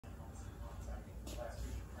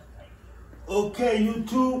Okay,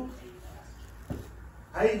 YouTube.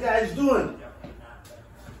 How you guys doing?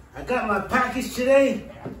 I got my package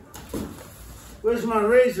today. Where's my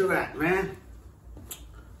razor at, man?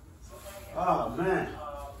 Oh, man.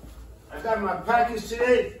 I got my package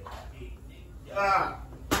today. I'm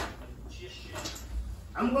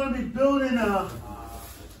gonna be building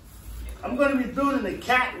a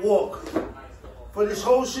catwalk for this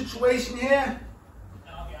whole situation here.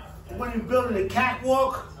 I'm gonna be building a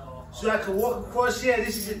catwalk so I can walk across here.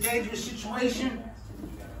 This is a dangerous situation.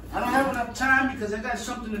 I don't have enough time because I got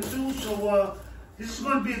something to do, so this is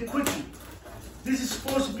gonna be a quickie. This is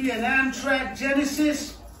supposed to be an Amtrak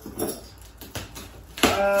Genesis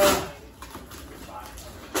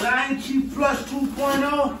 9G Plus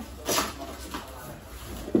 2.0.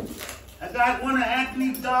 I got one of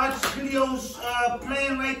Anthony Dodd's videos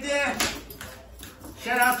playing right there.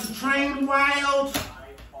 Shout out to Train Wild,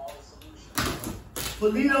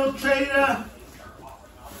 Polito Trader.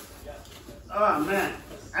 Oh man,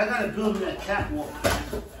 I gotta build me a catwalk.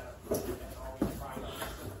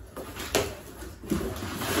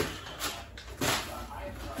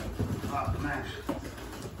 Oh man.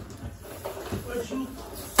 What you?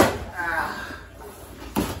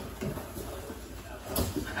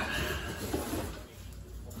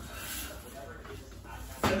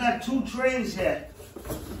 I got 2 trains here.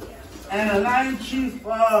 And a line chief,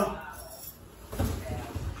 I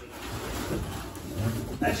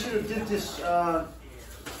should have did this tomorrow.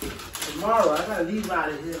 I gotta leave out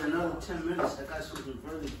of here in another 10 minutes. I got something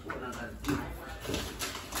very important I gotta do.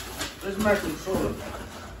 Where's my controller?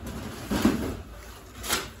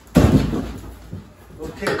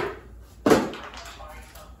 Okay.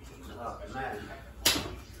 Oh man.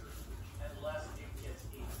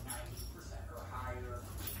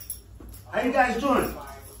 How you guys doing?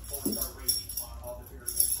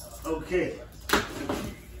 Okay.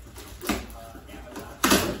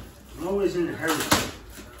 I'm always in a hurry.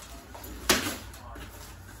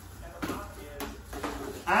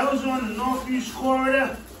 I was on the Northeast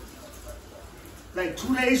Corridor like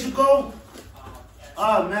 2 days ago.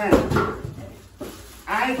 Oh man.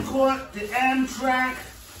 I caught the Amtrak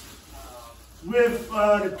with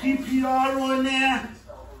the PPR on there,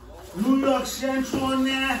 New York Central on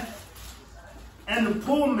there, and the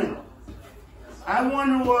Pullman. I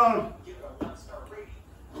want to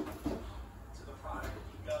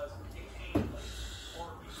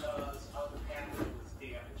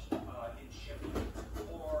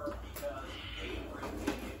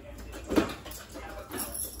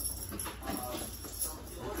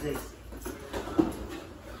okay.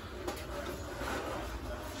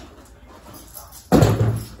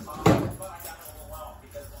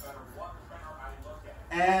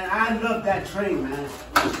 And I love that train, man.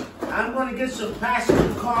 I'm gonna get some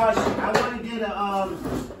passenger cars. I want to get a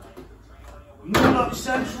New York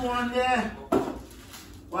Central on there.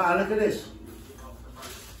 Wow, look at this.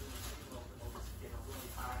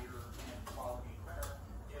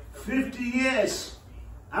 $50 years.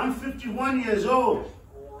 I'm 51 years old.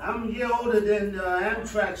 I'm a year older than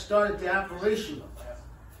Amtrak started the operation.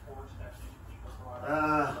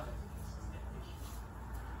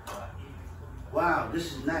 Wow,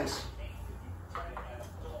 this is nice.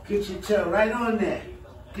 Get your tail right on there.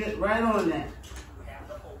 Get right on there.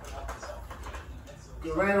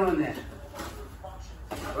 Get right on there.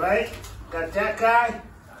 Right? Got that guy.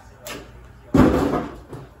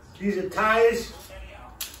 These are tires.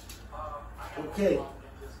 Okay.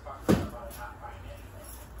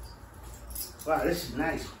 Wow, this is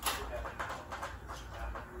nice.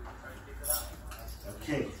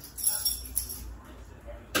 Okay.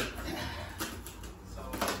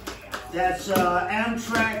 That's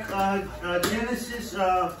Amtrak Genesis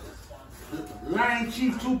Line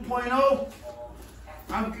Chief 2.0.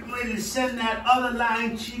 I'm getting ready to send that other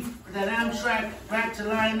Line Chief, that Amtrak, back to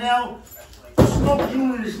Lionel. The smoke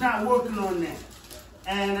unit is not working on that.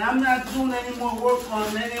 And I'm not doing any more work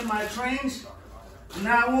on any of my trains. From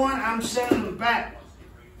now on, I'm sending them back.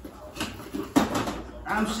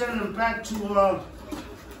 I'm sending them back to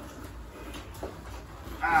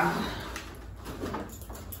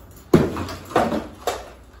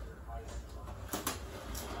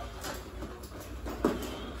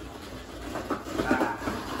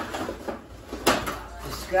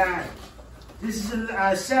guy. This is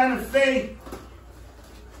a Santa Fe.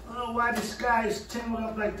 I don't know why this guy is tangled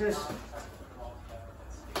up like this.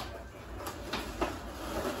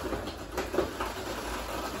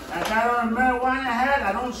 I got on a marijuana hat.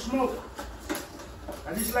 I don't smoke.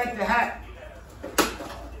 I just like the hat.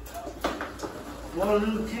 For all the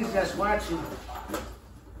little kids that's watching.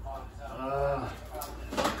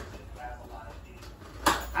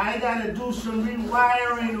 I I gotta do some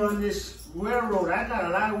rewiring on this railroad. I got a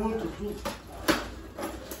lot of work to do.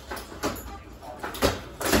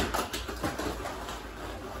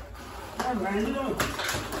 Yeah, man, you don't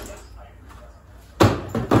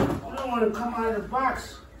want to come out of the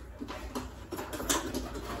box.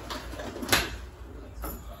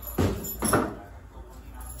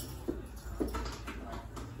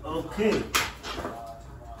 Okay.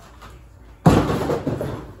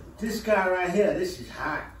 This guy right here, this is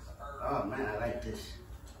hot. Oh man, I like this.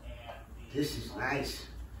 This is nice.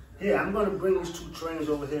 Here, I'm gonna bring these 2 trains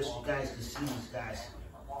over here so you guys can see these guys.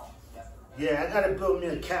 Yeah, I gotta build me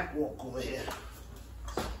a catwalk over here.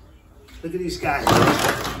 Look at these guys.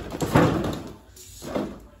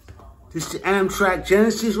 This is the Amtrak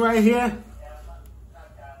Genesis right here.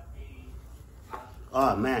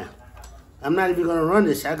 Oh man, I'm not even gonna run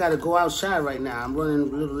this. I gotta go outside right now. I'm running a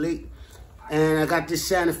little late. And I got this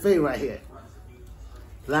Santa Fe right here.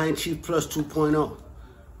 Line Chief Plus 2.0.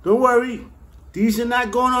 Don't worry, these are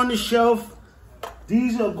not going on the shelf.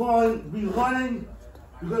 These are going to be running.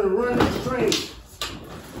 We're gonna run this train.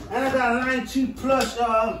 And I got a Line Chief Plus,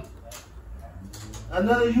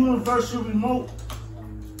 another universal remote.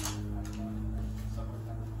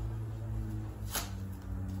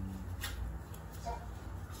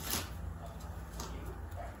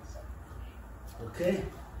 Okay.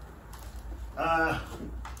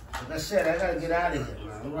 Like I said, I gotta get out of here,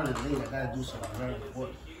 man. I'm running late. I gotta do something very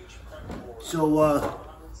important. So,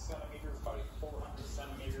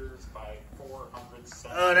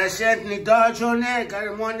 that's Anthony Dodge on there. Got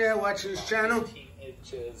him on there watching his channel. 15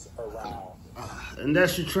 inches around. And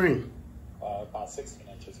that's your train. About 16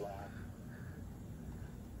 inches around.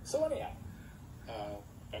 So anyhow,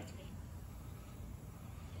 back to me.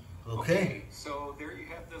 Okay. So there you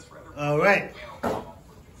have this rather. All right.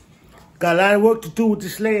 Got a lot of work to do with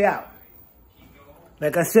this layout.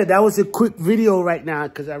 Like I said, that was a quick video right now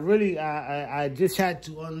because I just had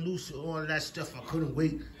to unloose all of that stuff. I couldn't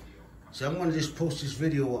wait. So I'm going to just post this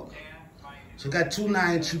video up. So I got 2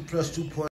 9 2 plus 2.